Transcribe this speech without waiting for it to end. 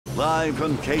Live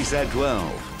from KSAT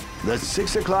 12. The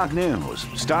 6 o'clock news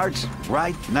starts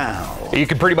right now. You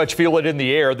can pretty much feel it in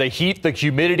the air. The heat, the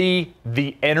humidity,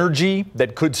 the energy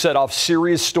that could set off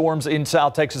serious storms in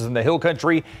South Texas and the Hill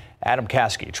Country. Adam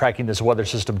Caskey, tracking this weather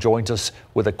system, joins us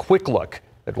with a quick look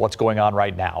at what's going on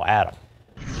right now. Adam.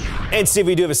 And Steve,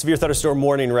 we do have a severe thunderstorm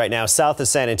warning right now south of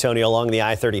San Antonio along the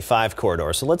I-35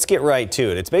 corridor. So let's get right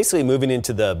to it. It's basically moving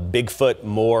into the Bigfoot,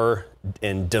 Moore,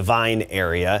 and Divine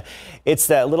area. It's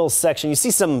that little section. You see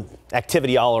some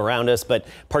activity all around us, but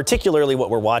particularly what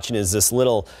we're watching is this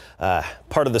little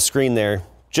part of the screen there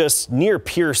just near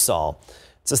Pearsall.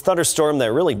 It's a thunderstorm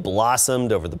that really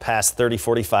blossomed over the past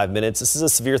 30-45 minutes. This is a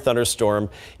severe thunderstorm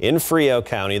in Frio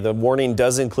County. The warning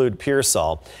does include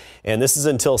Pearsall, and this is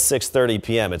until 6:30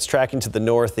 p.m. It's tracking to the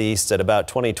northeast at about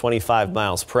 20-25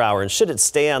 miles per hour, and should it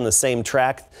stay on the same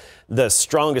track, the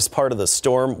strongest part of the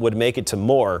storm would make it to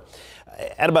Moore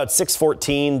at about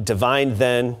 6:14, Divine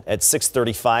then at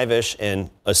 6:35-ish, and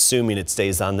assuming it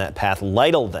stays on that path,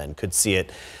 Lytle then could see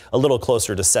it a little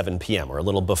closer to 7 p.m. or a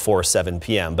little before 7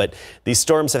 p.m. But these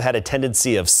storms have had a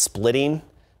tendency of splitting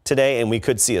today, and we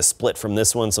could see a split from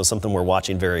this one, so something we're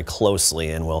watching very closely,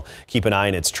 and we'll keep an eye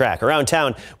on its track. Around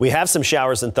town, we have some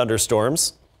showers and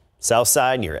thunderstorms. South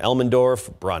side near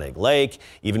Elmendorf, Bronig Lake,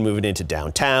 even moving into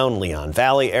downtown, Leon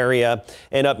Valley area,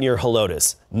 and up near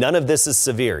Helotes. None of this is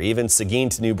severe. Even Seguin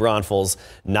to New Braunfels,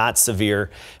 not severe.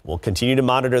 We'll continue to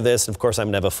monitor this. And of course, I'm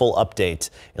going to have a full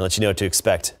update and let you know what to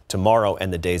expect tomorrow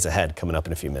and the days ahead coming up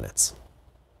in a few minutes.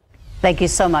 Thank you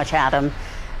so much, Adam.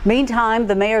 Meantime,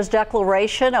 the mayor's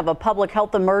declaration of a public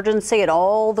health emergency and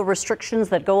all the restrictions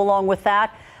that go along with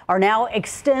that are now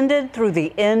extended through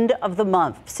the end of the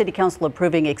month. City Council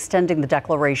approving extending the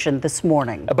declaration this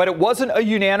morning. But it wasn't a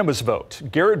unanimous vote.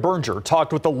 Garrett Berger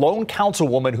talked with the lone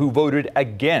councilwoman who voted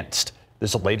against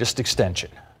this latest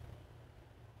extension.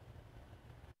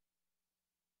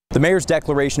 The mayor's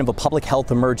declaration of a public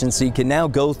health emergency can now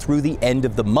go through the end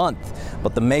of the month,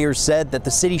 but the mayor said that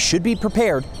the city should be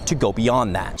prepared to go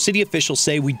beyond that. City officials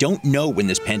say we don't know when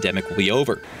this pandemic will be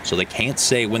over, so they can't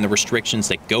say when the restrictions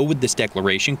that go with this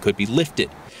declaration could be lifted.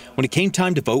 When it came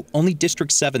time to vote, only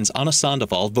District 7's Anna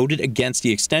Sandoval voted against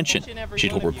the extension. She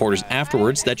told reporters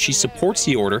afterwards that she supports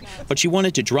the order, but she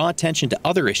wanted to draw attention to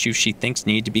other issues she thinks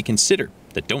need to be considered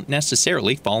that don't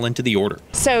necessarily fall into the order.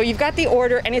 So you've got the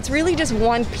order, and it's really just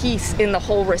one piece in the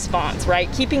whole response,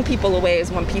 right? Keeping people away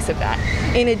is one piece of that.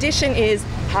 In addition is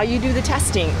how you do the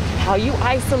testing, how you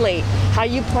isolate, how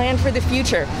you plan for the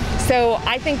future. So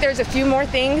I think there's a few more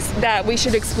things that we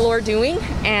should explore doing,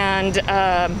 and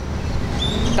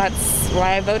that's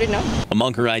why I voted no.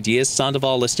 Among her ideas,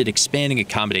 Sandoval listed expanding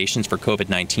accommodations for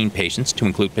COVID-19 patients to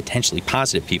include potentially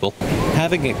positive people,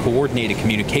 having a coordinated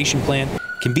communication plan,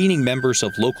 convening members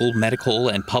of local medical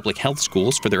and public health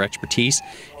schools for their expertise,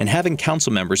 and having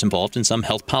council members involved in some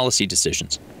health policy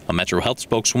decisions. A Metro Health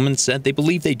spokeswoman said they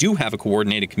believe they do have a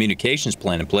coordinated communications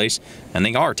plan in place, and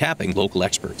they are tapping local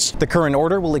experts. The current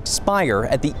order will expire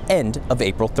at the end of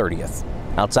April 30th.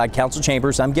 Outside council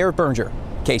chambers, I'm Garrett Berger,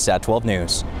 KSAT 12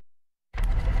 News.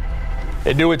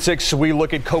 At New at 6, we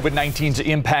look at COVID-19's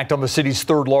impact on the city's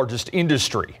third largest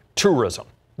industry, tourism.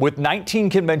 With 19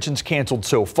 conventions canceled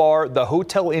so far, the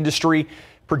hotel industry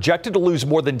projected to lose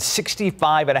more than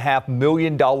 $65.5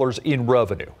 million in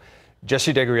revenue.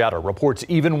 Jesse DeGriato reports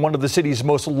even one of the city's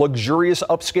most luxurious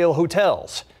upscale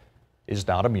hotels is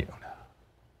not immune.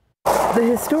 The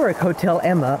historic Hotel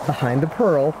Emma behind the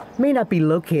Pearl may not be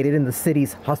located in the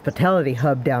city's hospitality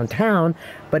hub downtown,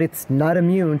 but it's not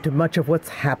immune to much of what's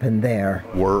happened there.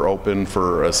 We're open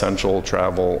for essential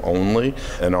travel only,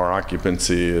 and our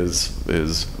occupancy is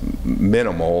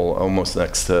minimal, almost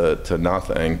next to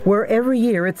nothing. Where every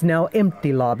year its now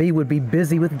empty lobby would be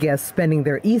busy with guests spending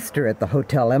their Easter at the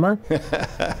Hotel Emma.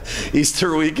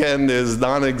 Easter weekend is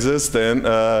non-existent,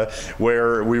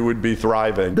 where we would be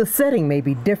thriving. The setting may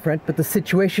be different, but the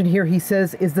situation here, he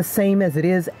says, is the same as it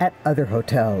is at other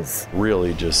hotels.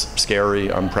 Really just scary,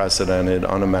 unprecedented,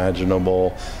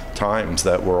 unimaginable times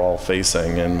that we're all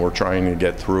facing, and we're trying to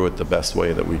get through it the best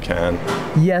way that we can.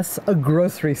 Yes, a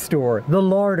grocery store, the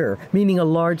larder, meaning a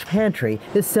large pantry,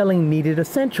 is selling needed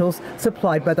essentials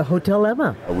supplied by the Hotel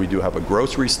Emma. We do have a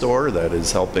grocery store that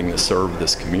is helping to serve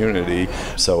this community,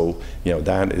 so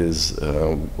that is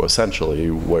essentially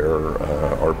where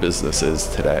our business is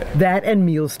today. That and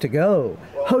meals to go.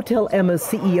 Hotel Emma's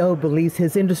CEO believes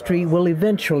his industry will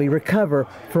eventually recover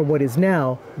from what is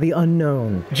now the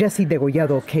unknown. Jesse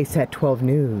Degollado, KSAT 12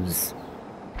 News.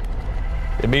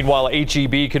 And meanwhile,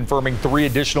 HEB confirming 3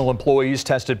 additional employees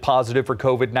tested positive for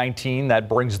COVID-19. That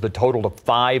brings the total to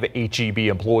 5 HEB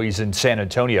employees in San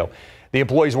Antonio. The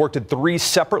employees worked at 3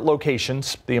 separate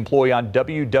locations. The employee on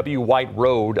W.W. White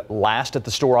Road last at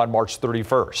the store on March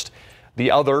 31st.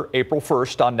 The other April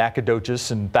 1st on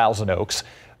Nacogdoches and Thousand Oaks.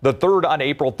 The third on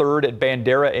April 3rd at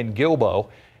Bandera and Gilbo.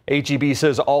 HEB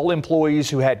says all employees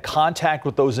who had contact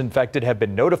with those infected have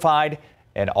been notified,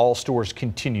 and all stores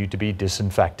continue to be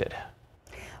disinfected.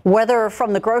 Whether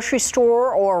from the grocery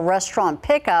store or restaurant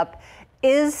pickup,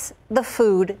 is the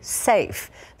food safe?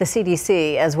 The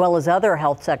CDC, as well as other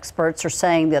health experts, are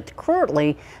saying that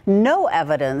currently no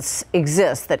evidence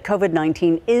exists that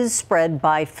COVID-19 is spread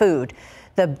by food.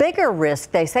 The bigger risk,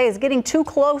 they say, is getting too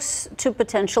close to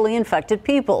potentially infected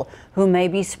people who may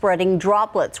be spreading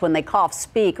droplets when they cough,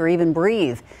 speak, or even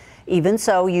breathe. Even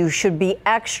so, you should be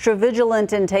extra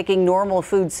vigilant in taking normal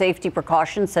food safety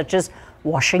precautions, such as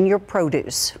washing your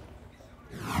produce.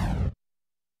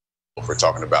 If we're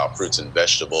talking about fruits and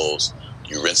vegetables,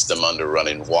 you rinse them under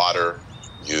running water.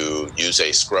 You use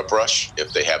a scrub brush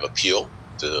if they have a peel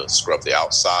to scrub the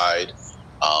outside,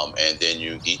 and then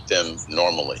you eat them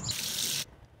normally.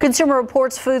 Consumer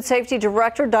Reports Food Safety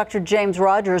Director Dr. James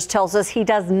Rogers tells us he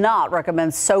does not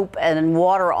recommend soap and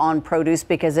water on produce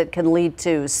because it can lead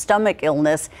to stomach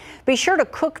illness. Be sure to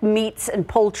cook meats and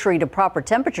poultry to proper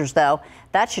temperatures, though.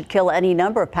 That should kill any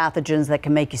number of pathogens that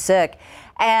can make you sick.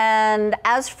 And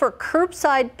as for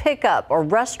curbside pickup or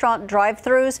restaurant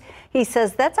drive-thrus, he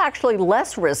says that's actually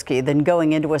less risky than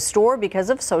going into a store because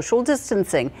of social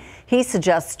distancing. He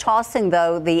suggests tossing,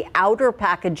 though, the outer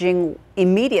packaging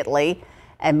immediately.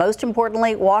 And most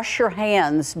importantly, wash your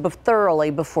hands thoroughly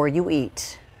before you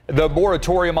eat. The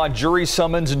moratorium on jury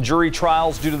summons and jury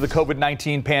trials due to the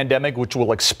COVID-19 pandemic, which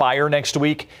will expire next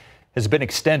week, has been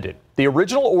extended. The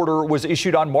original order was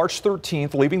issued on March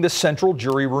 13th, leaving the central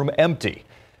jury room empty.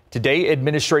 Today,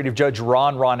 Administrative Judge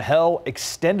Ron Ronhell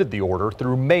extended the order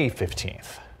through May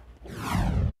 15th.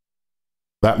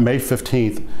 That May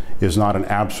 15th is not an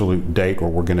absolute date where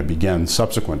we're going to begin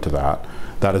subsequent to that.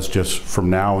 That is just from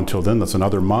now until then. That's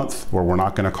another month where we're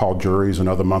not going to call juries,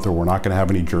 another month where we're not going to have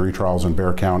any jury trials in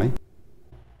Bexar County.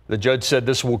 The judge said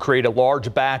this will create a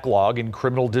large backlog in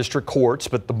criminal district courts,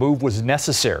 but the move was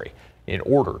necessary in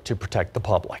order to protect the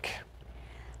public.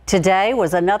 Today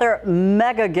was another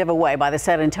mega giveaway by the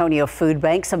San Antonio Food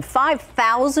Bank. Some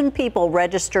 5,000 people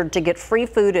registered to get free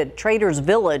food at Traders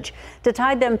Village to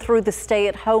tide them through the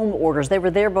stay-at-home orders. They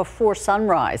were there before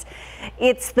sunrise.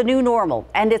 It's the new normal,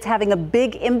 and it's having a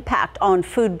big impact on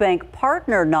food bank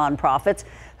partner nonprofits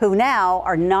who now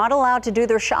are not allowed to do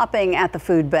their shopping at the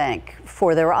food bank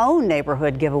for their own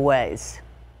neighborhood giveaways.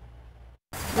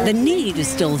 The need is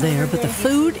still there, but the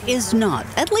food is not,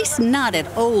 at least not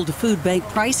at old food bank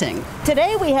pricing.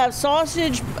 Today we have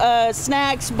sausage,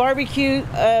 snacks, barbecue,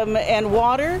 and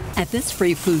water. At this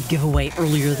free food giveaway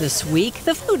earlier this week,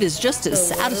 the food is just as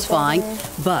satisfying,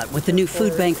 but with the new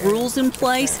food bank rules in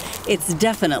place, it's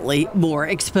definitely more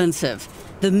expensive.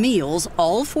 The meals,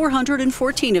 all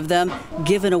 414 of them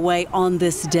given away on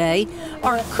this day,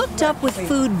 are cooked up with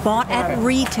food bought at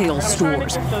retail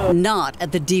stores, not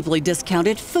at the deeply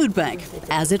discounted food bank,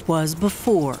 as it was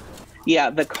before.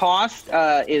 Yeah, the cost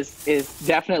is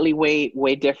definitely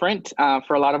way different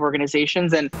for a lot of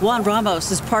organizations. And Juan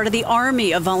Ramos is part of the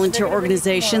army of volunteer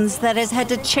organizations that has had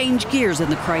to change gears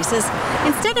in the crisis.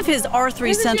 Instead of his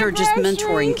R3 Center just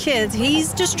mentoring kids,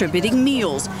 he's distributing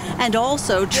meals and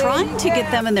also trying to get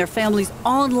them and their families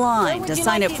online to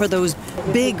sign up for those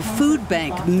big food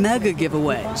bank mega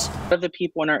giveaways. The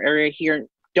people in our area here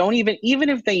don't even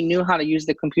if they knew how to use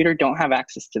the computer, don't have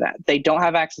access to that. They don't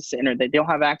have access to internet. They don't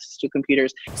have access to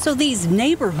computers. So these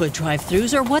neighborhood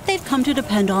drive-thrus are what they've come to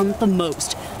depend on the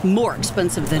most. More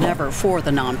expensive than ever for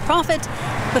the nonprofit,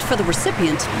 but for the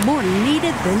recipient, more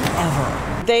needed than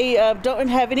ever. They don't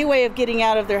have any way of getting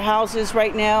out of their houses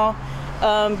right now.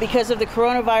 Because of the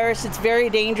coronavirus, it's very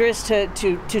dangerous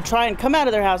to try and come out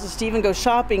of their houses to even go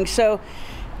shopping. So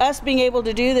us being able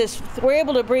to do this, we're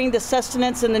able to bring the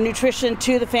sustenance and the nutrition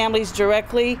to the families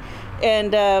directly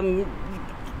and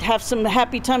have some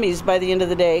happy tummies by the end of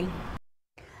the day.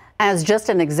 As just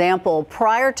an example,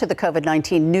 prior to the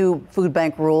COVID-19 new food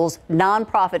bank rules,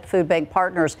 nonprofit food bank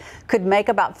partners could make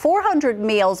about 400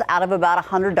 meals out of about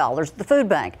 $100 at the food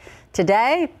bank.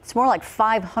 Today, it's more like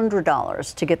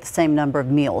 $500 to get the same number of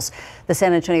meals. The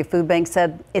San Antonio Food Bank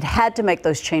said it had to make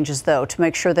those changes, though, to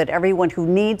make sure that everyone who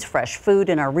needs fresh food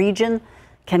in our region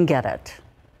can get it.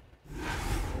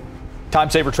 Time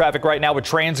saver traffic right now with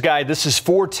TransGuide. This is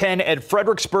 410 at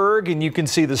Fredericksburg, and you can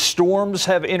see the storms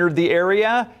have entered the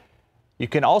area. You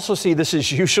can also see this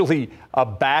is usually a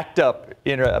backed up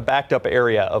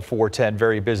area of 410.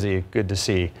 Very busy. Good to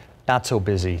see. Not so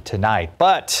busy tonight,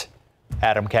 but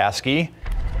Adam Caskey,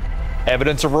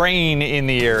 Evidence of rain in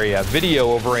the area,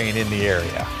 video of rain in the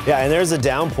area. Yeah, and there's a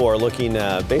downpour looking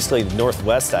basically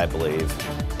northwest, I believe.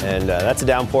 And that's a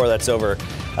downpour that's over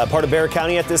part of Bexar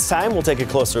County at this time. We'll take a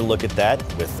closer look at that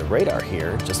with the radar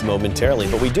here just momentarily.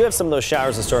 But we do have some of those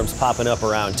showers and storms popping up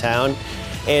around town.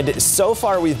 And so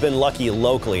far, we've been lucky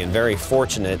locally and very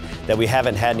fortunate that we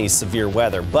haven't had any severe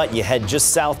weather. But you head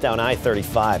just south down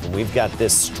I-35, and we've got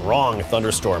this strong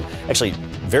thunderstorm, actually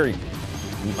very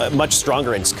much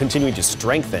stronger and continuing to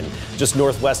strengthen just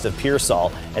northwest of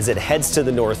Pearsall as it heads to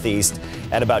the northeast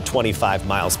at about 25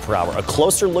 miles per hour. A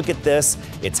closer look at this,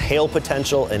 its hail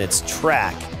potential and its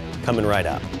track coming right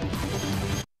up.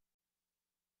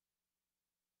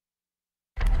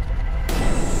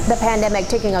 The pandemic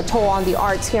taking a toll on the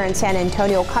arts here in San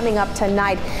Antonio. Coming up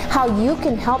tonight, how you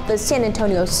can help the San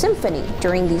Antonio Symphony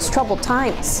during these troubled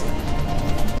times.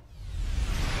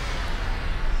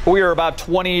 We are about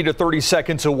 20 to 30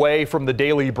 seconds away from the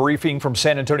daily briefing from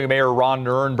San Antonio Mayor Ron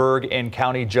Nirenberg and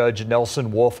County Judge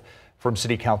Nelson Wolf from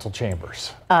City Council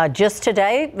chambers. Just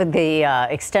today, the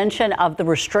extension of the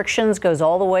restrictions goes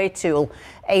all the way to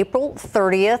April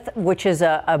 30th, which is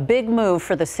a big move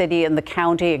for the city and the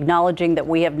county, acknowledging that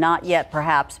we have not yet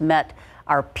perhaps met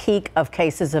our peak of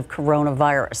cases of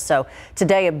coronavirus. So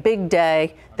today, a big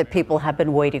day that people have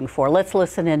been waiting for. Let's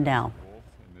listen in now.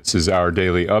 This is our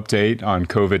daily update on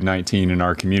COVID-19 in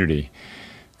our community.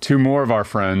 2 more of our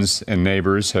friends and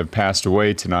neighbors have passed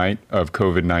away tonight of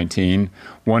COVID-19.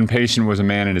 One patient was a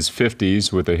man in his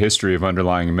 50s with a history of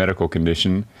underlying medical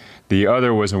condition. The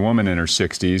other was a woman in her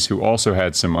 60s who also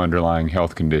had some underlying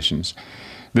health conditions.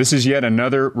 This is yet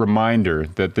another reminder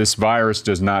that this virus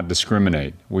does not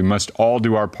discriminate. We must all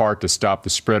do our part to stop the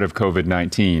spread of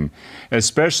COVID-19,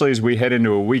 especially as we head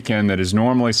into a weekend that is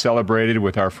normally celebrated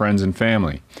with our friends and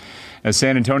family. As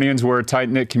San Antonians, we're a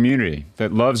tight-knit community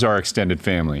that loves our extended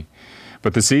family.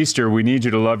 But this Easter, we need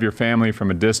you to love your family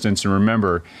from a distance and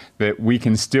remember that we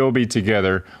can still be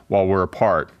together while we're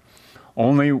apart.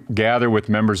 Only gather with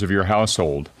members of your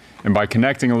household. And by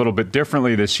connecting a little bit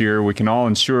differently this year, we can all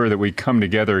ensure that we come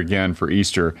together again for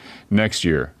Easter next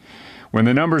year. When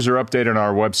the numbers are updated on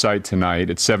our website tonight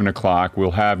at 7 o'clock,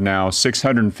 we'll have now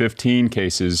 615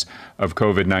 cases of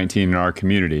COVID-19 in our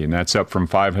community, and that's up from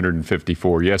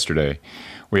 554 yesterday.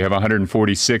 We have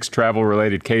 146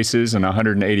 travel-related cases and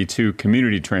 182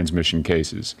 community transmission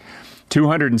cases.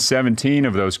 217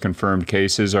 of those confirmed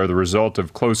cases are the result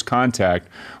of close contact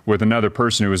with another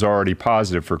person who is already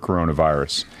positive for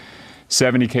coronavirus.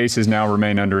 70 cases now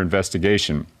remain under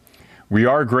investigation. We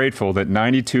are grateful that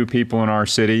 92 people in our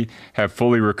city have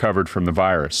fully recovered from the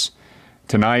virus.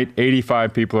 Tonight,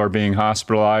 85 people are being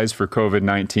hospitalized for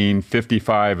COVID-19.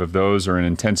 55 of those are in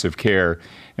intensive care,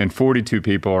 and 42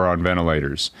 people are on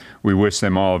ventilators. We wish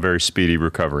them all a very speedy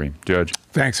recovery. Judge.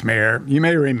 Thanks, Mayor. You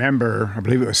may remember, I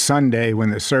believe it was Sunday,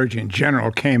 when the Surgeon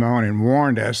General came on and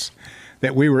warned us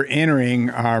that we were entering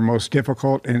our most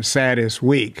difficult and saddest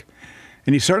week.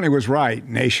 And he certainly was right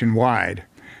nationwide.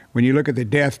 When you look at the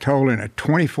death toll in a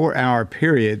 24-hour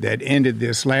period that ended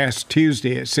this last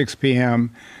Tuesday at 6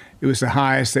 p.m., it was the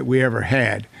highest that we ever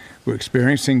had. We're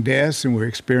experiencing deaths and we're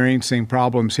experiencing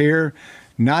problems here,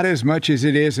 not as much as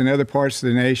it is in other parts of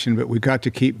the nation, but we've got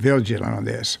to keep vigilant on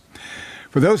this.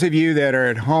 For those of you that are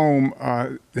at home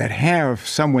that have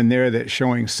someone there that's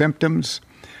showing symptoms,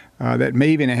 that may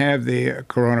even have the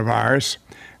coronavirus,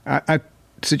 I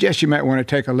suggest you might want to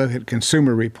take a look at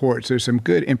Consumer Reports. There's some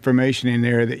good information in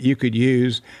there that you could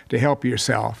use to help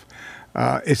yourself.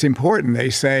 It's important,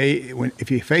 they say, if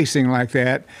you're facing like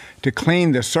that, to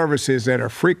clean the surfaces that are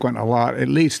frequent a lot, at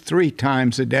least 3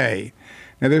 times a day.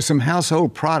 Now, there's some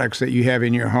household products that you have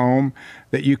in your home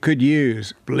that you could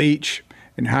use. Bleach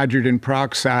and hydrogen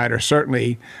peroxide are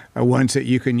certainly ones that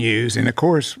you can use. And of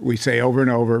course, we say over and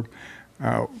over,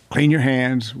 clean your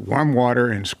hands, warm water,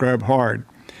 and scrub hard.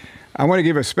 I want to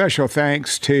give a special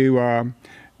thanks to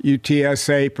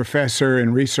UTSA professor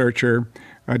and researcher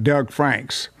Doug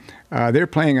Franks. They're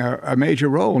playing a major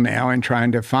role now in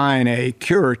trying to find a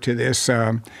cure to this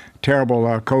terrible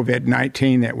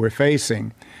COVID-19 that we're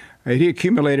facing. He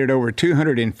accumulated over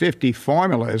 250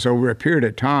 formulas over a period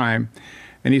of time,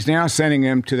 and he's now sending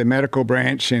them to the medical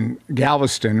branch in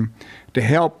Galveston to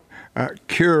help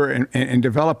cure and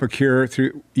develop a cure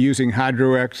through using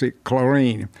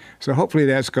hydroxychloroquine. So hopefully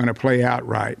that's going to play out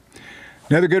right.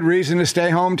 Another good reason to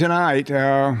stay home tonight.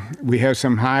 We have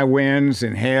some high winds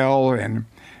and hail and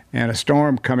a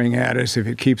storm coming at us if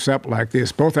it keeps up like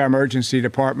this. Both our emergency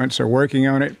departments are working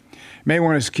on it. You may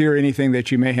want to secure anything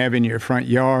that you may have in your front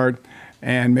yard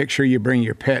and make sure you bring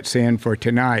your pets in for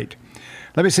tonight.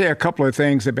 Let me say a couple of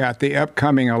things about the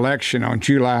upcoming election on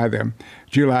July the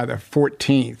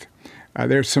 14th.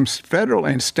 There's some federal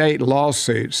and state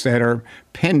lawsuits that are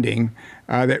pending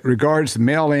that regards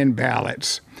mail-in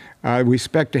ballots. We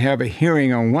expect to have a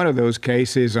hearing on one of those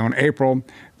cases on April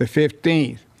the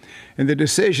 15th. And the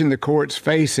decision the court's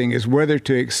facing is whether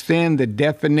to extend the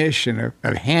definition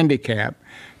of handicap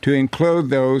to include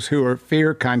those who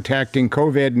fear contacting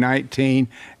COVID-19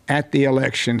 at the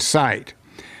election site.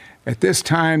 At this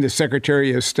time, the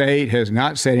Secretary of State has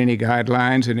not set any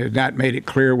guidelines and has not made it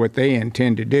clear what they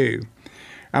intend to do.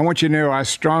 I want you to know I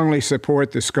strongly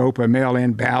support the scope of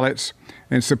mail-in ballots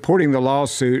and supporting the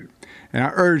lawsuit, and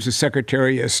I urge the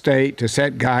Secretary of State to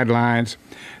set guidelines.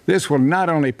 This will not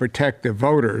only protect the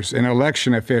voters and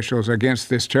election officials against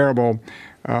this terrible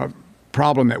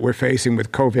problem that we're facing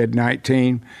with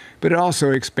COVID-19, but it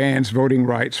also expands voting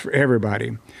rights for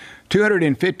everybody.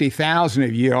 250,000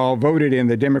 of you all voted in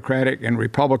the Democratic and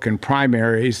Republican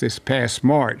primaries this past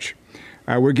March.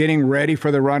 We're getting ready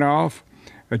for the runoff.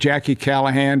 Jackie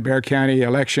Callahan, Bexar County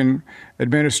election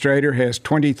administrator, has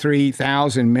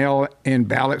 23,000 mail-in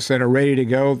ballots that are ready to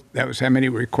go. That was how many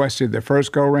requested the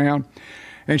first go-round.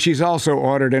 And she's also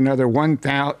ordered another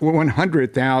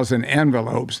 100,000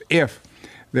 envelopes if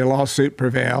the lawsuit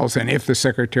prevails and if the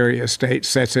Secretary of State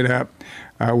sets it up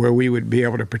where we would be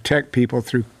able to protect people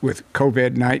with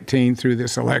COVID-19 through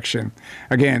this election.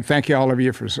 Again, thank you all of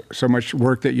you for so much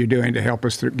work that you're doing to help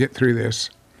us get through this.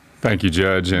 Thank you,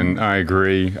 Judge, and I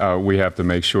agree. We have to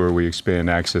make sure we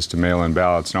expand access to mail-in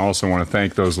ballots. And I also want to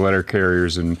thank those letter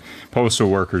carriers and postal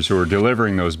workers who are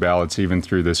delivering those ballots even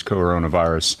through this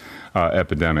coronavirus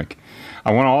epidemic.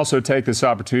 I want to also take this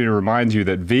opportunity to remind you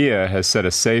that VIA has set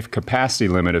a safe capacity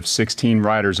limit of 16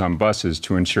 riders on buses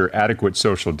to ensure adequate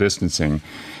social distancing,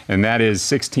 and that is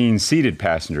 16 seated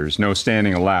passengers, no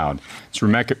standing allowed. It's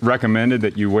recommended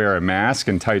that you wear a mask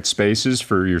in tight spaces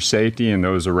for your safety and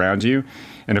those around you.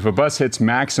 And if a bus hits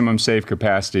maximum safe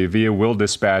capacity, VIA will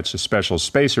dispatch a special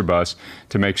spacer bus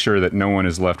to make sure that no one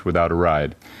is left without a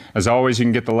ride. As always, you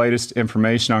can get the latest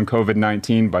information on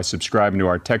COVID-19 by subscribing to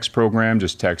our text program.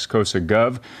 Just text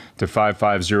KSAT.gov to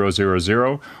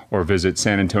 55000 or visit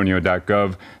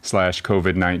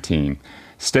sanantonio.gov/COVID-19.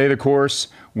 Stay the course.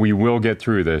 We will get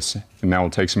through this. And now we'll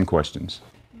take some questions.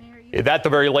 That's the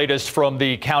very latest from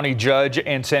the county judge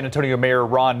and San Antonio Mayor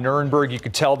Ron Nirenberg. You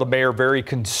could tell the mayor very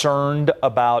concerned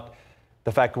about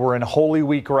the fact we're in Holy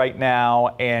Week right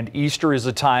now, and Easter is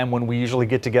a time when we usually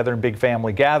get together in big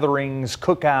family gatherings,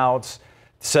 cookouts,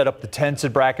 set up the tents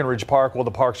at Brackenridge Park while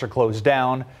the parks are closed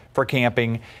down for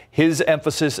camping. His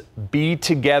emphasis, be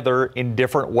together in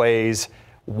different ways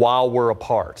while we're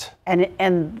apart. And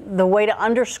the way to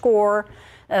underscore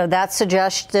that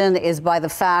suggestion is by the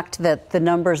fact that the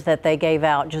numbers that they gave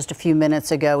out just a few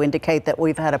minutes ago indicate that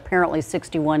we've had apparently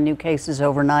 61 new cases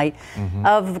overnight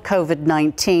of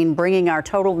COVID-19, bringing our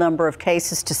total number of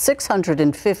cases to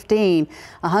 615,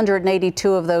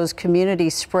 182 of those community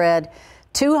spread.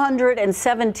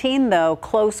 217, though,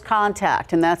 close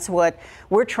contact, and that's what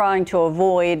we're trying to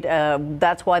avoid.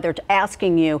 That's why they're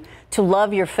asking you to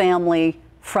love your family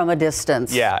from a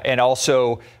distance. Yeah, and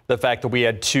also the fact that we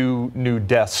had 2 new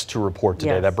deaths to report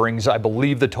today. Yes. That brings, I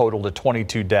believe, the total to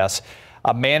 22 deaths.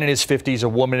 A man in his 50s, a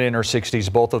woman in her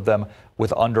 60s, both of them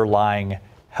with underlying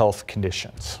health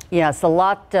conditions. Yes, a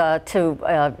lot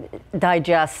to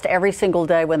digest every single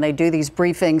day when they do these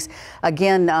briefings.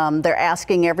 Again, they're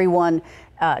asking everyone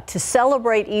to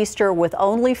celebrate Easter with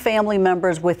only family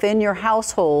members within your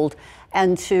household,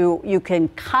 and you can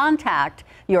contact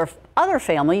your other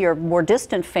family, your more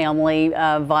distant family,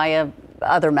 via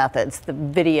other methods, the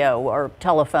video or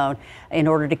telephone, in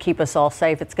order to keep us all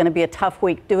safe. It's going to be a tough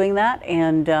week doing that,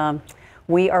 and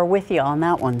we are with you on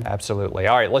that one. Absolutely.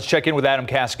 All right, let's check in with Adam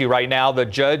Caskey right now. The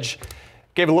judge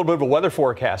gave a little bit of a weather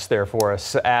forecast there for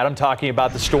us. Adam, talking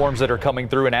about the storms that are coming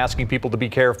through and asking people to be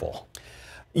careful.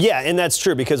 Yeah, and that's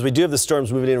true because we do have the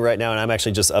storms moving in right now, and I'm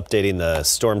actually just updating the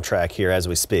storm track here as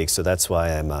we speak, so that's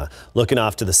why I'm looking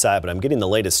off to the side, but I'm getting the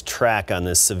latest track on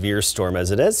this severe storm as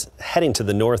it is heading to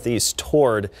the northeast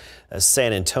toward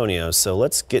San Antonio. So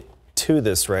let's get to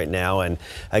this right now and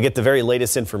get the very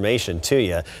latest information to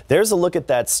you. There's a look at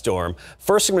that storm.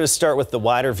 First, I'm going to start with the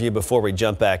wider view before we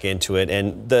jump back into it,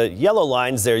 and the yellow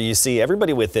lines there, you see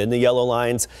everybody within the yellow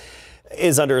lines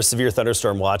is under a severe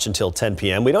thunderstorm watch until 10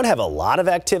 p.m. We don't have a lot of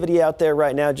activity out there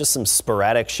right now, just some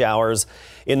sporadic showers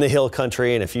in the hill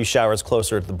country and a few showers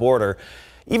closer to the border.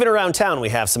 Even around town, we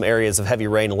have some areas of heavy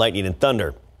rain, lightning, and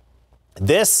thunder.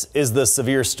 This is the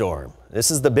severe storm. This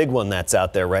is the big one that's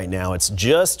out there right now. It's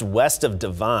just west of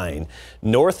Devine,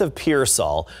 north of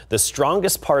Pearsall, the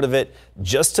strongest part of it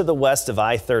just to the west of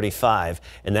I-35,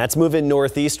 and that's moving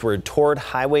northeastward toward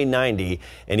Highway 90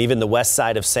 and even the west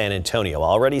side of San Antonio.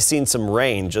 Already seen some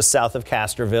rain just south of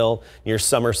Castroville, near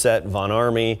Somerset, Von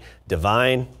Army,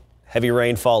 Devine. Heavy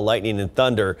rainfall, lightning, and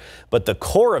thunder, but the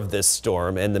core of this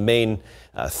storm and the main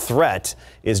threat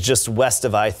is just west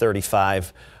of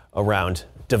I-35 around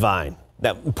Devine.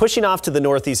 Now, pushing off to the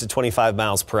northeast at 25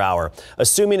 miles per hour,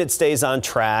 assuming it stays on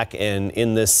track and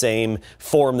in the same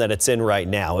form that it's in right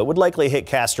now, it would likely hit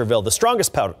Castroville. The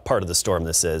strongest part of the storm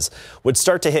would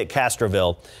start to hit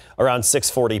Castroville around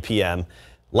 6:40 p.m.,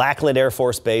 Lackland Air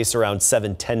Force Base around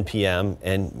 7:10 p.m.,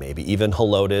 and maybe even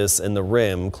Helotes and the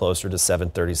Rim closer to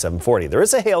 7:30, 7:40. There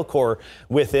is a hail core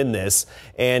within this,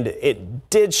 and it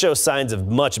did show signs of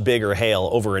much bigger hail,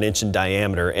 over an inch in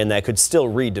diameter, and that could still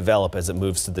redevelop as it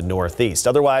moves to the northeast.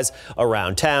 Otherwise,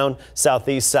 around town,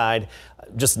 southeast side,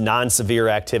 just non-severe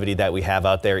activity that we have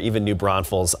out there, even New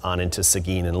Braunfels on into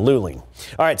Seguin and Luling.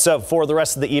 All right, so for the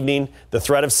rest of the evening, the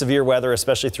threat of severe weather,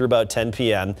 especially through about 10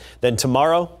 p.m. Then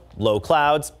tomorrow, low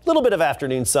clouds, a little bit of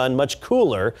afternoon sun, much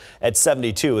cooler at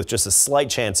 72 with just a slight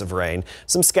chance of rain.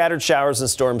 Some scattered showers and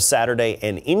storms Saturday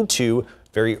and into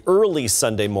very early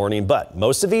Sunday morning, but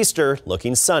most of Easter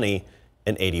looking sunny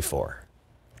and 84.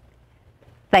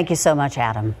 Thank you so much,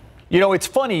 Adam. You know, it's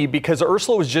funny because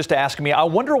Ursula was just asking me, I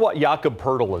wonder what Jakob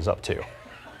Poeltl is up to.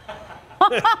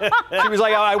 She was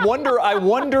like, I wonder,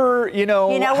 You know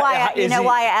why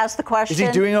I asked the question? Is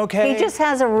he doing okay? He just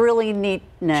has a really neat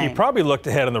name. She probably looked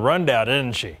ahead in the rundown,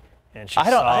 didn't she? And she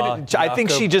I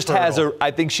think she just has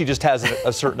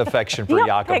a certain affection for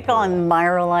Jakob. Pick on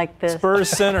Myra like this. Spurs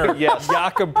center, yes.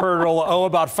 Jakob Poeltl,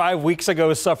 about 5 weeks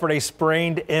ago, suffered a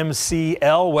sprained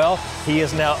MCL. Well, he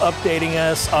is now updating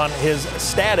us on his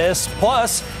status.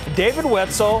 Plus, David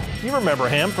Wetzel, you remember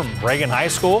him from Reagan High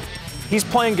School. He's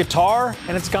playing guitar,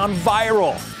 and it's gone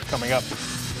viral. Coming up.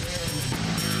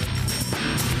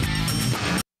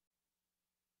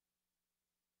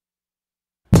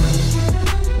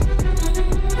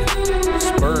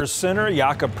 Spurs center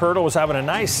Jakob Poeltl was having a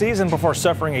nice season before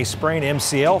suffering a sprained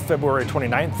MCL February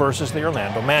 29th versus the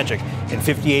Orlando Magic. In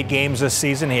 58 games this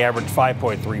season, he averaged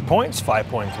 5.3 points,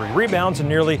 5.3 rebounds, and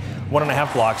nearly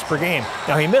 1.5 blocks per game.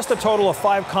 Now, he missed a total of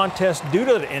 5 contests due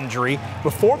to the injury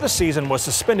before the season was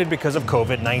suspended because of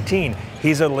COVID-19.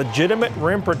 He's a legitimate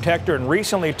rim protector and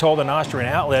recently told an Austrian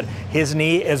outlet his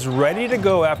knee is ready to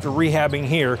go after rehabbing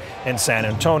here in San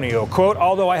Antonio. Quote,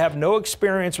 although I have no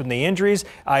experience with knee injuries,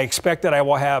 I expect that I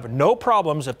will have no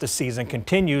problems if the season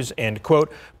continues, end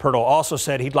quote. Poeltl also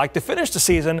said he'd like to finish the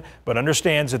season, but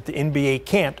understands that the NBA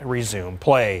can't resume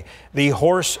play. The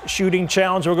horse shooting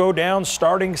challenge will go down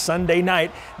starting Sunday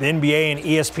night. The NBA and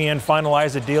ESPN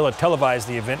finalized a deal to televise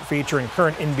the event featuring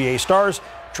current NBA stars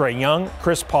Trae Young,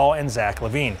 Chris Paul, and Zach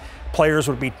LaVine. Players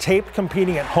would be taped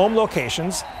competing at home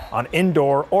locations on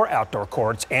indoor or outdoor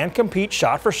courts and compete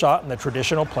shot for shot in the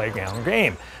traditional playground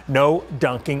game. No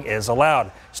dunking is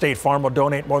allowed. State Farm will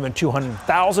donate more than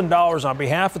 $200,000 on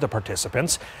behalf of the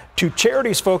participants to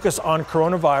charities focused on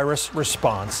coronavirus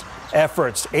response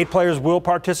efforts. 8 players will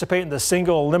participate in the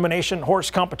single elimination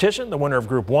horse competition. The winner of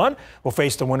Group 1 will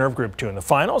face the winner of Group 2 in the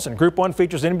finals. And Group 1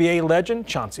 features NBA legend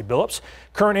Chauncey Billups,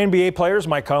 current NBA players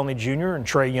Mike Conley Jr. and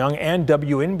Trae Young, and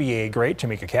WNBA great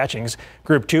Tamika Catchings.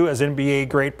 Group 2 has NBA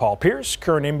great Paul Pierce,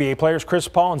 current NBA players Chris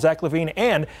Paul and Zach LaVine,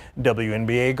 and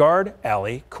WNBA guard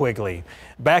Allie Quigley.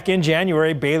 Back in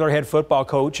January, Baylor head football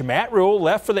coach Matt Rhule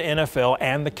left for the NFL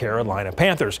and the Carolina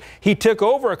Panthers. He took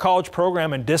over a college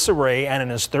program in disarray and in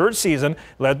his 3rd season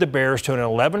led the Bears to an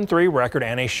 11-3 record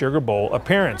and a Sugar Bowl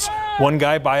appearance. One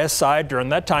guy by his side during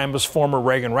that time was former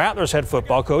Reagan Rattlers head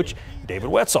football coach David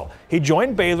Wetzel. He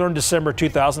joined Baylor in December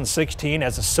 2016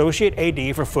 as Associate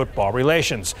AD for Football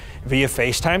Relations. Via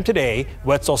FaceTime today,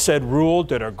 Wetzel said Rhule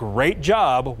did a great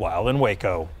job while in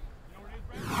Waco.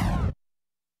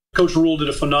 Coach Rhule did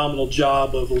a phenomenal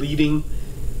job of leading.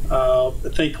 I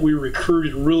think we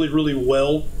recruited really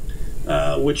well,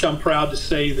 which I'm proud to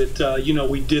say that,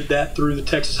 we did that through the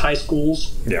Texas high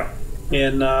schools. Yeah.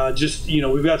 And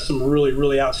we've got some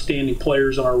really outstanding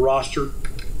players on our roster.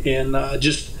 And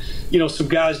some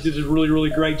guys did a really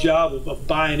great job of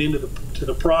buying into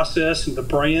the process and the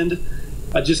brand.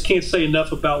 I just can't say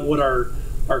enough about what our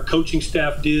coaching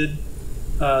staff did.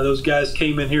 Those guys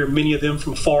came in here, many of them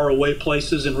from far away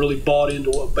places, and really bought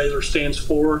into what Baylor stands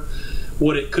for,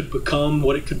 what it could become,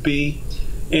 what it could be.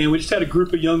 And we just had a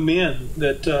group of young men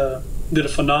that did a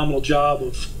phenomenal job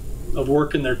of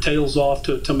working their tails off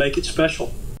to make it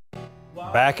special.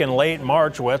 Back in late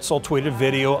March, Wetzel tweeted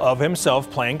video of himself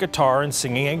playing guitar and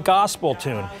singing a gospel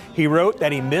tune. He wrote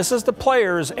that he misses the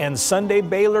players and Sunday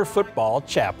Baylor football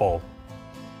chapel.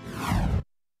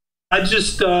 I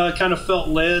just kind of felt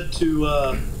led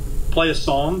to play a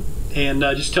song and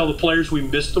just tell the players we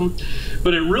missed them.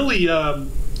 But it really,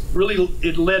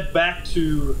 it led back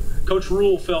to Coach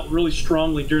Rule felt really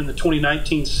strongly during the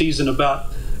 2019 season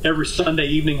about every Sunday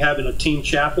evening having a team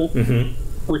chapel,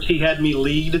 which he had me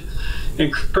lead.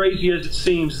 And crazy as it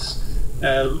seems,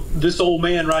 this old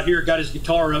man right here got his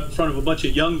guitar up in front of a bunch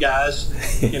of young guys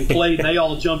and played, and they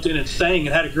all jumped in and sang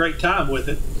and had a great time with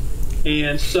it.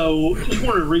 And so just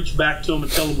wanted to reach back to them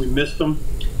and tell them we missed them,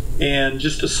 and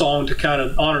just a song to kind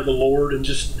of honor the Lord and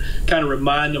just kind of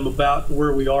remind them about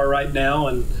where we are right now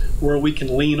and where we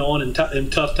can lean on in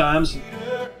tough times.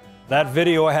 That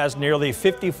video has nearly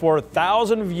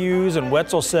 54,000 views, and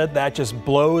Wetzel said that just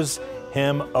blows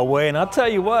him away. And I'll tell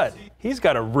you what, he's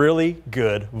got a really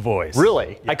good voice.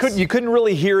 Really? Yes. You couldn't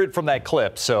really hear it from that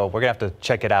clip, so we're gonna have to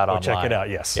check it out online. Check it out,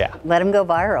 yes. Yeah. Let him go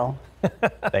viral.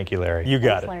 Thank you, Larry. You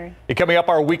got it. Larry. Coming up,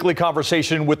 our weekly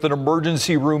conversation with an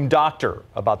emergency room doctor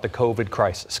about the COVID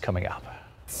crisis coming up.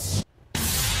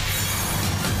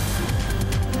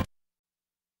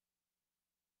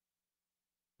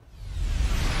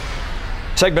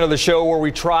 Segment of the show where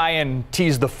we try and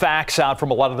tease the facts out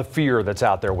from a lot of the fear that's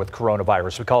out there with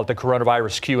coronavirus. We call it the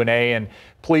Coronavirus Q&A, and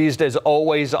pleased as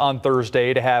always on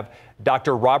Thursday to have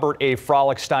Dr. Robert A.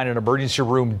 Frolickstein, an emergency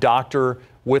room doctor,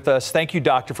 with us. Thank you,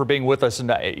 doctor, for being with us.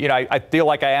 And I feel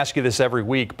like I ask you this every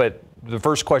week, but the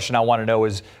first question I want to know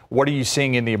is, what are you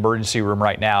seeing in the emergency room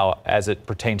right now as it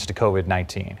pertains to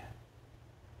COVID-19?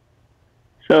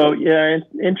 So, yeah,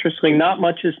 interestingly, not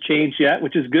much has changed yet,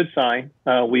 which is a good sign.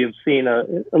 We have seen a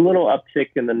little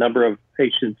uptick in the number of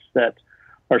patients that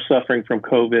are suffering from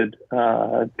COVID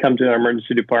come to our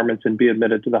emergency departments and be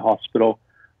admitted to the hospital.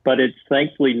 But it's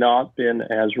thankfully not been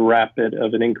as rapid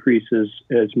of an increase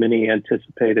as many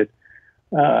anticipated.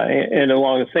 And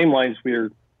along the same lines, we're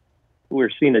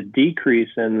seeing a decrease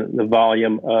in the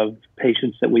volume of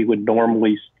patients that we would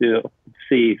normally still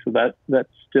see. So that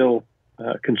still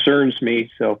concerns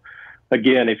me. So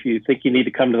again, if you think you need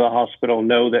to come to the hospital,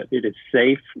 know that it is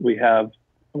safe. We have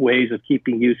ways of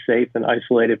keeping you safe and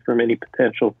isolated from any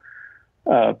potential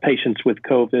patients with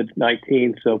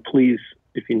COVID-19. So please,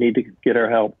 if you need to get our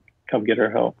help, come get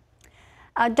our help.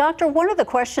 Doctor, one of the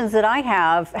questions that I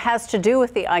have has to do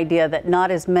with the idea that not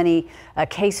as many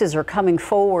cases are coming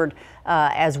forward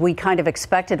as we kind of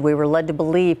expected, we were led to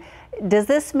believe. Does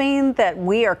this mean that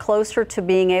we are closer to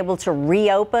being able to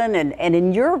reopen? And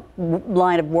in your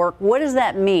line of work, what does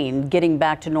that mean, getting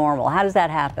back to normal? How does that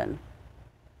happen?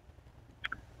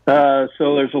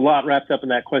 So there's a lot wrapped up in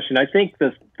that question. I think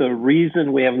the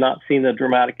reason we have not seen the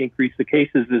dramatic increase of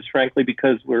cases is frankly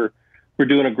because we're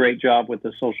doing a great job with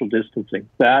the social distancing.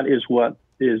 That is what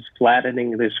is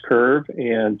flattening this curve.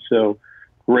 And so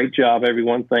great job,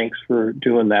 everyone. Thanks for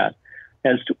doing that.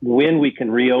 As to when we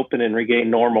can reopen and regain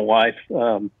normal life,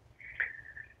 obviously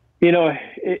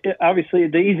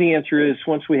the easy answer is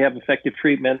once we have effective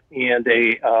treatment and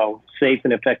a safe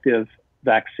and effective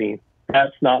vaccine.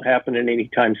 That's not happening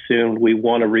anytime soon. We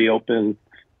want to reopen,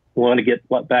 want to get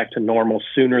back to normal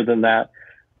sooner than that.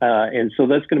 And so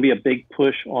that's going to be a big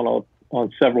push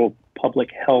on several public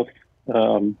health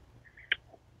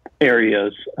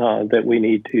areas that we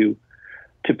need to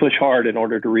push hard in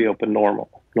order to reopen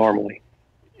normally.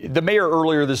 The mayor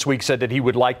earlier this week said that he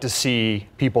would like to see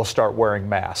people start wearing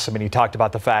masks. I mean, he talked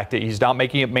about the fact that he's not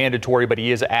making it mandatory, but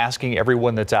he is asking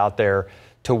everyone that's out there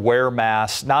to wear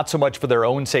masks, not so much for their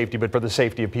own safety, but for the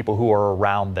safety of people who are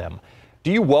around them.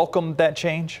 Do you welcome that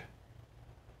change?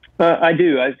 I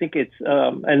do. I think it's,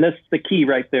 and that's the key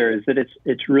right there, is that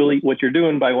it's really what you're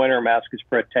doing by wearing a mask is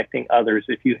protecting others.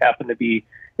 If you happen to be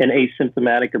an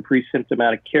asymptomatic or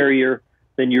pre-symptomatic carrier,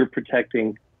 then you're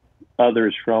protecting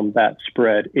others from that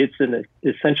spread. It's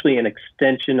essentially an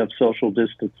extension of social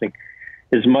distancing.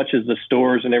 As much as the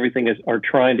stores and everything are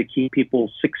trying to keep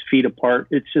people 6 feet apart,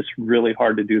 it's just really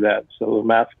hard to do that. So the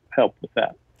masks help with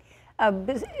that.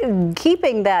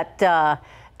 Keeping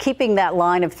that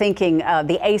line of thinking,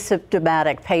 the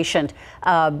asymptomatic patient,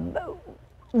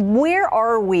 where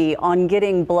are we on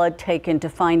getting blood taken to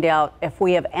find out if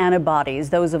we have antibodies,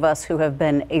 those of us who have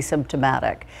been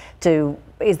asymptomatic?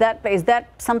 Is that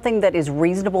something that is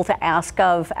reasonable to ask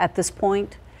of at this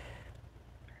point?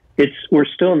 We're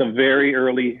still in the very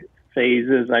early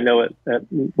phases. I know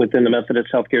within the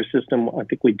Methodist healthcare system, I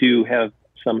think we do have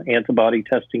some antibody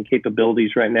testing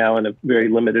capabilities right now in a very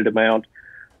limited amount.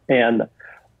 And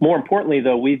more importantly,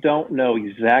 though, we don't know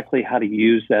exactly how to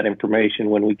use that information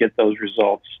when we get those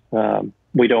results.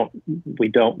 we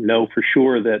don't know for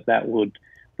sure that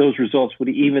those results would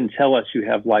even tell us you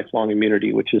have lifelong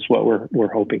immunity, which is what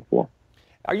we're hoping for.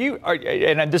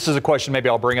 And this is a question maybe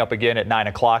I'll bring up again at 9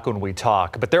 o'clock when we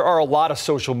talk, but there are a lot of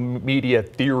social media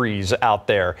theories out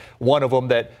there. One of them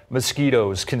that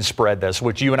mosquitoes can spread this,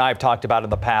 which you and I have talked about in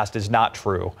the past, is not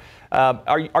true.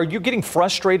 Are you getting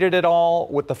frustrated at all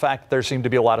with the fact that there seem to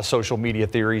be a lot of social media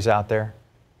theories out there?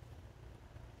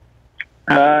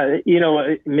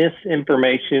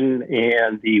 Misinformation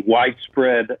and the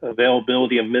widespread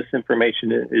availability of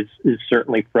misinformation is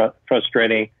certainly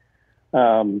frustrating.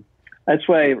 That's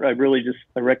why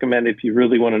I recommend, if you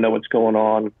really want to know what's going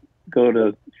on, go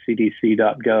to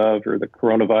cdc.gov or the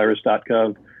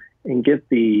coronavirus.gov and get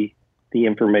the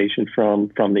information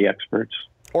from the experts.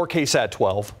 Or KSAT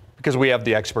 12, because we have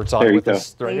the experts on with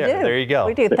us. We do. There you go.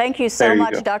 We do. Thank you so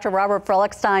much, Dr. Robert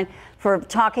Froelich-Stein, for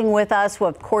talking with us. Well,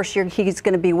 of course, he's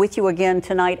going to be with you again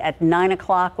tonight at 9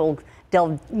 o'clock. We'll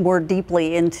delve more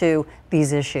deeply into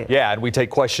these issues. Yeah, and we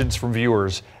take questions from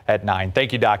viewers at 9.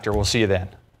 Thank you, Doctor. We'll see you then.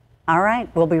 All right,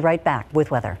 we'll be right back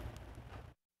with weather.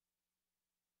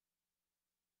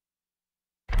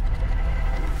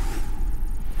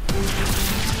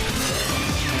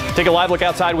 Take a live look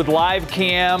outside with live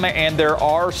cam, and there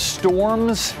are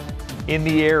storms in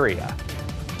the area.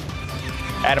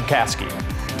 Adam Caskey.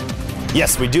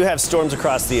 Yes, we do have storms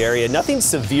across the area. Nothing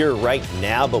severe right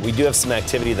now, but we do have some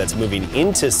activity that's moving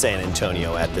into San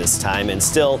Antonio at this time, and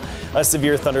still a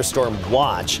severe thunderstorm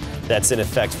watch that's in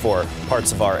effect for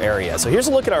parts of our area. So here's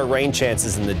a look at our rain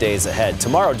chances in the days ahead.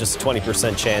 Tomorrow, just a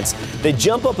 20% chance. They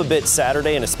jump up a bit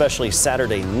Saturday and especially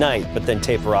Saturday night, but then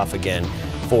taper off again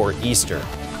for Easter.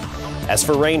 As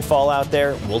for rainfall out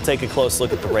there, we'll take a close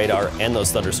look at the radar and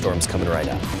those thunderstorms coming right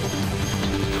up.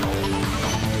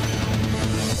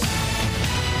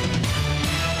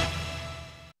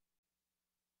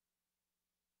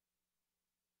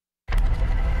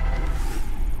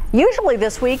 Usually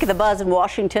this week, the buzz in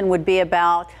Washington would be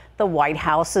about the White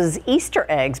House's Easter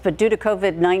eggs, but due to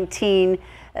COVID-19,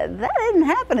 that didn't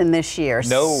happen in this year.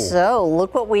 No. So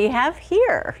look what we have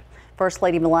here. First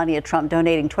Lady Melania Trump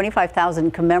donating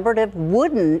 25,000 commemorative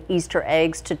wooden Easter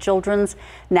eggs to Children's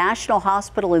National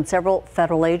Hospital and several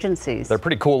federal agencies. They're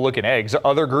pretty cool looking eggs.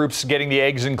 Other groups getting the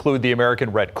eggs include the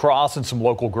American Red Cross and some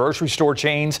local grocery store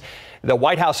chains. The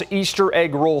White House Easter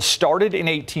egg roll started in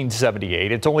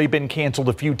 1878. It's only been canceled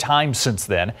a few times since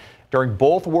then, during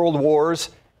both World Wars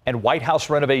and White House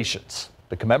renovations.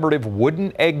 The commemorative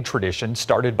wooden egg tradition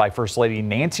started by First Lady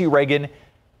Nancy Reagan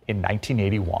in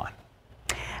 1981.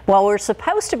 Well, we're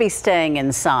supposed to be staying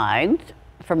inside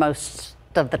for most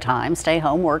of the time. Stay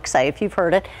home, work safe, you've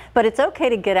heard it. But it's okay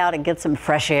to get out and get some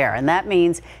fresh air. And that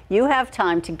means you have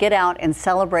time to get out and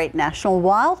celebrate National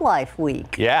Wildlife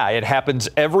Week. Yeah, it happens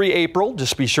every April.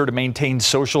 Just be sure to maintain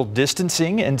social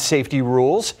distancing and safety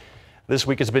rules. This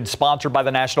week has been sponsored by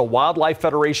the National Wildlife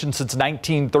Federation since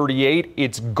 1938.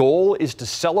 Its goal is to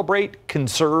celebrate,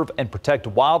 conserve, and protect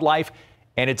wildlife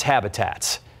and its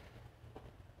habitats.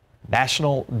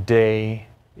 National Day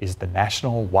is the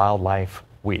National Wildlife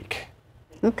Week.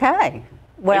 Okay.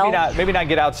 Well, maybe not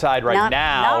get outside right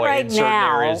now not right in certain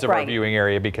now, areas of right. our viewing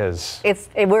area, because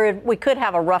we could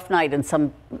have a rough night in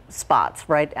some spots,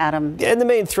 right, Adam? Yeah, and the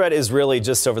main threat is really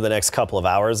just over the next couple of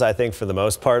hours, I think, for the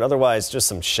most part. Otherwise, just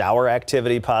some shower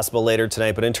activity possible later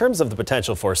tonight. But in terms of the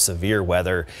potential for severe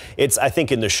weather, it's, I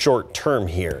think, in the short term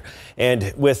here.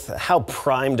 And with how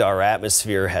primed our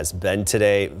atmosphere has been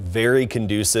today, very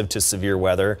conducive to severe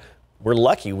weather. We're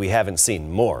lucky we haven't seen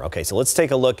more. Okay, so let's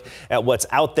take a look at what's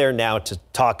out there now to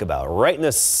talk about. Right in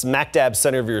the smack dab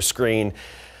center of your screen,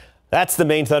 that's the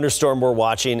main thunderstorm we're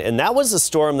watching. And that was a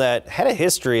storm that had a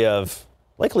history of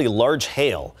likely large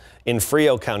hail in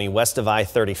Frio County west of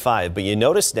I-35. But you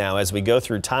notice now as we go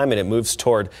through time and it moves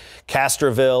toward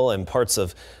Castroville and parts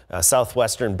of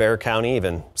southwestern Bexar County,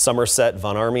 even Somerset,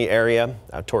 Von Army area,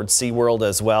 out toward SeaWorld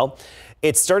as well.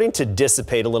 It's starting to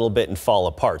dissipate a little bit and fall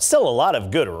apart. Still a lot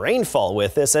of good rainfall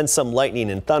with this and some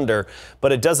lightning and thunder,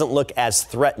 but it doesn't look as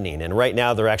threatening. And right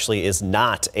now there actually is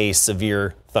not a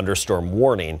severe thunderstorm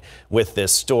warning with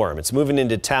this storm. It's moving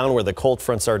into town where the cold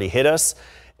front's already hit us,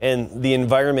 and the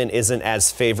environment isn't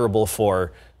as favorable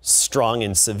for strong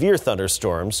and severe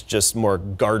thunderstorms, just more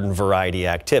garden variety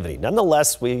activity.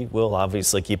 Nonetheless, we will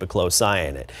obviously keep a close eye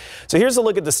on it. So here's a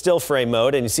look at the still frame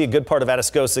mode, and you see a good part of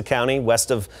Atascosa County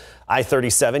west of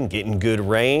I-37 getting good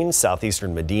rain.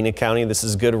 Southeastern Medina County, this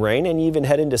is good rain, and you even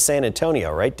head into San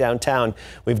Antonio, right downtown.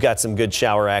 We've got some good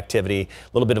shower activity, a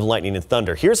little bit of lightning and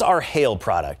thunder. Here's our hail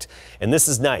product, and this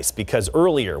is nice because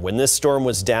earlier when this storm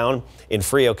was down in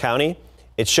Frio County,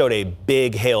 it showed a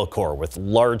big hail core with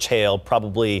large hail,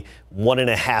 probably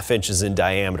 1.5 inches in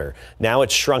diameter. Now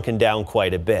it's shrunken down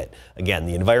quite a bit. Again,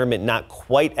 the environment not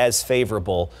quite as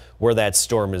favorable where that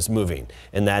storm is moving,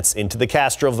 and that's into the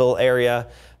Castroville area,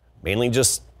 mainly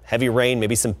just heavy rain,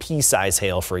 maybe some pea-sized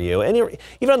hail for you. And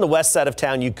even on the west side of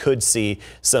town, you could see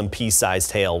some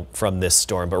pea-sized hail from this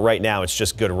storm. But right now, it's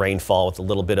just good rainfall with a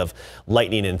little bit of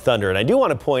lightning and thunder. And I do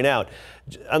want to point out,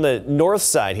 on the north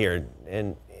side here,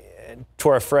 and to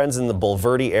our friends in the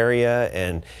Bulverde area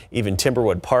and even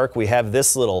Timberwood Park, we have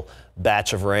this little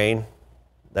batch of rain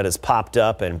that has popped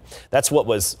up, and that's what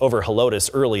was over Helotes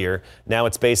earlier. Now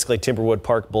it's basically Timberwood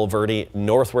Park, Bulverde,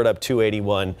 northward up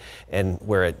 281, and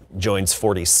where it joins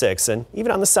 46. And even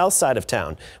on the south side of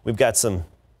town, we've got some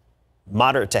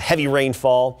moderate to heavy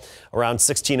rainfall around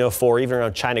 1604, even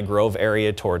around China Grove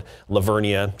area toward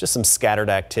Lavernia, just some scattered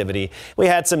activity. We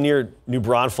had some near New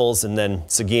Braunfels, and then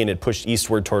Seguin had pushed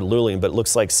eastward toward Luling, but it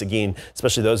looks like Seguin,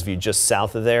 especially those of you just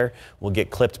south of there, will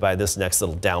get clipped by this next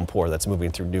little downpour that's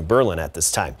moving through New Berlin at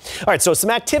this time. All right, so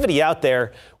some activity out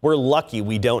there. We're lucky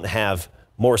we don't have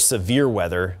more severe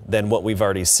weather than what we've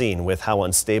already seen with how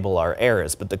unstable our air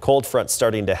is. But the cold front's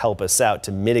starting to help us out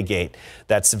to mitigate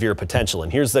that severe potential.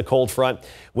 And here's the cold front.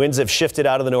 Winds have shifted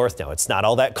out of the north. Now, it's not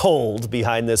all that cold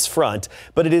behind this front,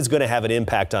 but it is going to have an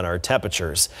impact on our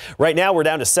temperatures. Right now, we're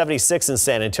down to 76 in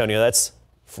San Antonio. That's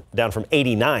down from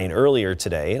 89 earlier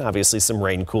today, and obviously some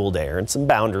rain-cooled air and some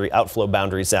outflow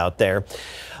boundaries out there.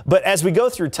 But as we go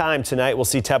through time tonight, we'll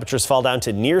see temperatures fall down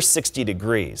to near 60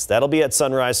 degrees. That'll be at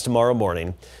sunrise tomorrow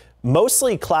morning.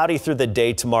 Mostly cloudy through the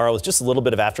day tomorrow with just a little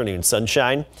bit of afternoon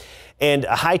sunshine and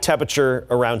a high temperature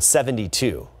around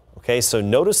 72. Okay, so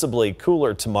noticeably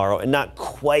cooler tomorrow and not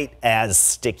quite as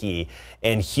sticky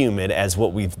and humid as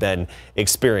what we've been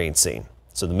experiencing.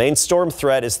 So the main storm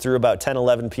threat is through about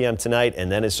 10-11 p.m. tonight, and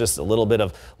then it's just a little bit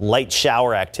of light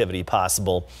shower activity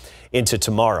possible into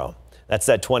tomorrow. That's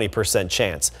that 20%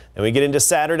 chance. And we get into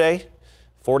Saturday,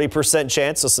 40%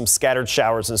 chance, so some scattered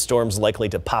showers and storms likely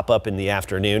to pop up in the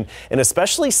afternoon, and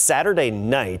especially Saturday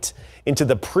night into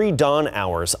the pre-dawn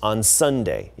hours on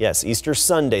Sunday. Yes, Easter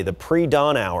Sunday, the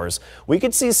pre-dawn hours. We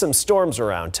could see some storms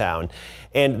around town,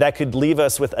 and that could leave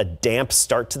us with a damp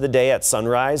start to the day at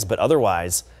sunrise, but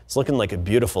otherwise, it's looking like a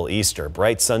beautiful Easter.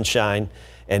 Bright sunshine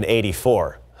and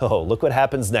 84. Oh, look what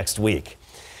happens next week.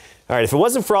 All right, if it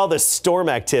wasn't for all this storm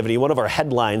activity, one of our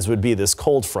headlines would be this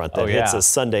cold front that hits us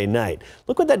Sunday night.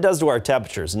 Look what that does to our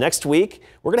temperatures. Next week,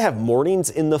 we're going to have mornings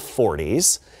in the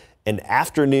 40s and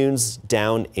afternoons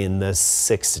down in the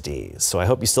 60s. So I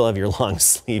hope you still have your long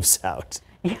sleeves out.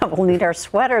 Yeah, we'll need our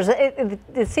sweaters.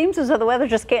 It seems as though the weather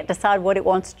just can't decide what it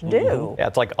wants to do. Yeah,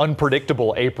 it's like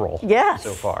unpredictable April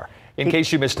so far. In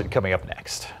case you missed it, coming up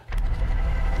next.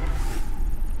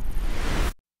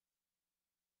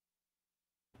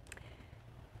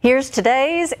 Here's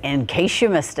today's In Case You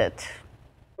Missed It.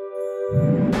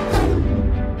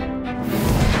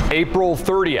 April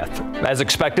 30th. As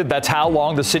expected, that's how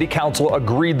long the city council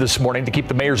agreed this morning to keep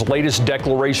the mayor's latest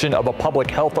declaration of a public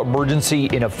health emergency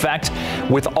in effect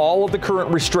with all of the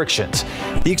current restrictions.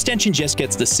 The extension just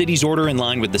gets the city's order in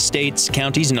line with the states,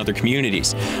 counties, and other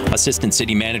communities. Assistant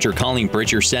City Manager Colleen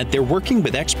Bridger said they're working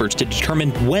with experts to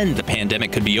determine when the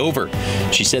pandemic could be over.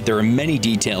 She said there are many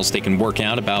details they can work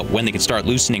out about when they can start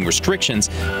loosening restrictions,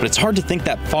 but it's hard to think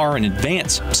that far in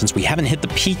advance since we haven't hit the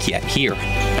peak yet here.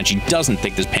 And she doesn't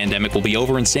think this pandemic will be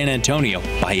over in San Antonio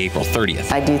by April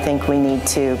 30th. I do think we need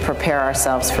to prepare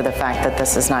ourselves for the fact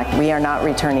that we are not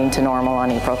returning to normal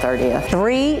on April 30th.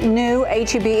 3 new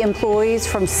HEB employees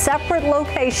from separate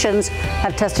locations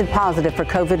have tested positive for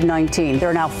COVID-19. There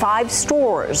are now 5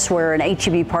 stores where an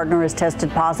HEB partner has tested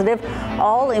positive.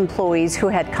 All employees who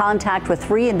had contact with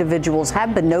 3 individuals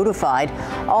have been notified.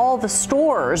 All the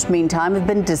stores, meantime, have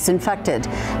been disinfected.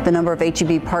 The number of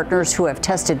HEB partners who have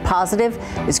tested positive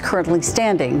is currently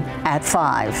standing at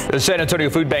 5. The San Antonio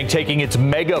Food Bank taking its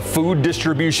mega food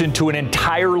distribution to an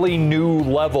entirely new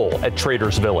level at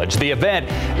Traders Village. The event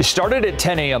started at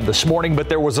 10 a.m. this morning, but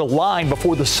there was a line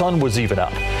before the sun was even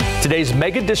up. Today's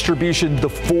mega distribution, the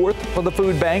 4th for the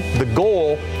food bank. The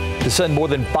goal to send more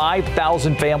than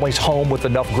 5,000 families home with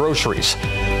enough groceries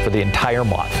for the entire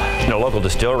month. A local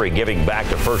distillery giving back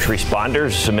to first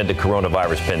responders amid the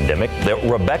coronavirus pandemic. The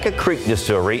Rebecca Creek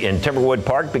Distillery in Timberwood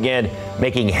Park began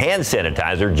making hand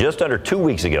sanitizer just under 2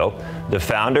 weeks ago. The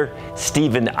founder,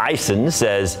 Stephen Eisen,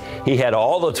 says he had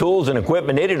all the tools and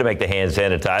equipment needed to make the hand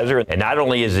sanitizer. And not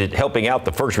only is it helping out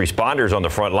the first responders on the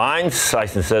front lines,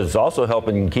 Eisen says it's also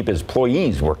helping keep his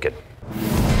employees working.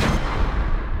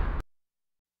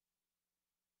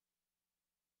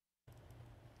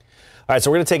 All right,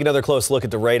 so we're going to take another close look at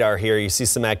the radar here. You see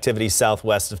some activity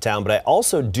southwest of town, but I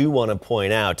also do want to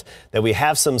point out that we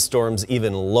have some storms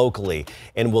even locally,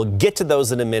 and we'll get to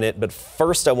those in a minute. But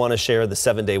first, I want to share the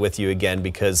 7-day with you again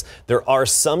because there are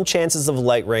some chances of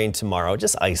light rain tomorrow,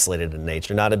 just isolated in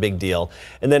nature, not a big deal.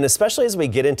 And then especially as we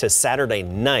get into Saturday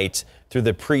night through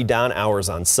the pre-dawn hours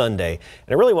on Sunday.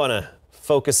 And I really want to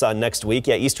focus on next week.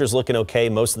 Yeah, Easter's looking okay.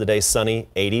 Most of the day sunny,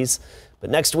 80s. But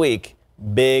next week,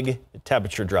 big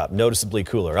temperature drop, noticeably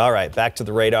cooler. All right, back to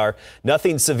the radar.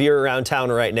 Nothing severe around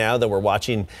town right now, though we're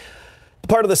watching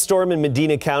part of the storm in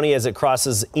Medina County as it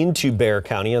crosses into Bexar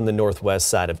County on the northwest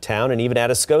side of town, and even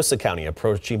Atascosa County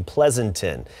approaching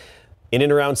Pleasanton. In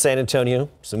and around San Antonio,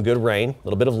 some good rain, a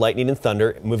little bit of lightning and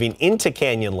thunder. Moving into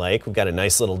Canyon Lake, we've got a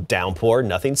nice little downpour.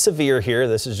 Nothing severe here.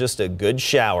 This is just a good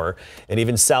shower. And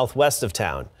even southwest of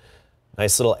town,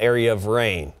 nice little area of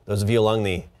rain. Those of you along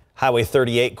the Highway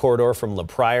 38 corridor from La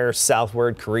Pryor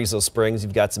southward, Carrizo Springs,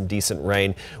 you've got some decent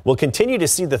rain. We'll continue to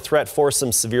see the threat for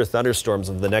some severe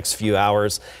thunderstorms over the next few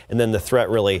hours, and then the threat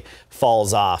really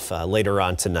falls off later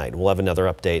on tonight. We'll have another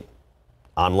update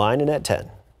online and at 10.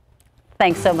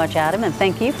 Thanks so much, Adam, and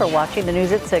thank you for watching the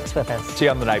News at 6 with us. See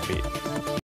you on the Night Beat.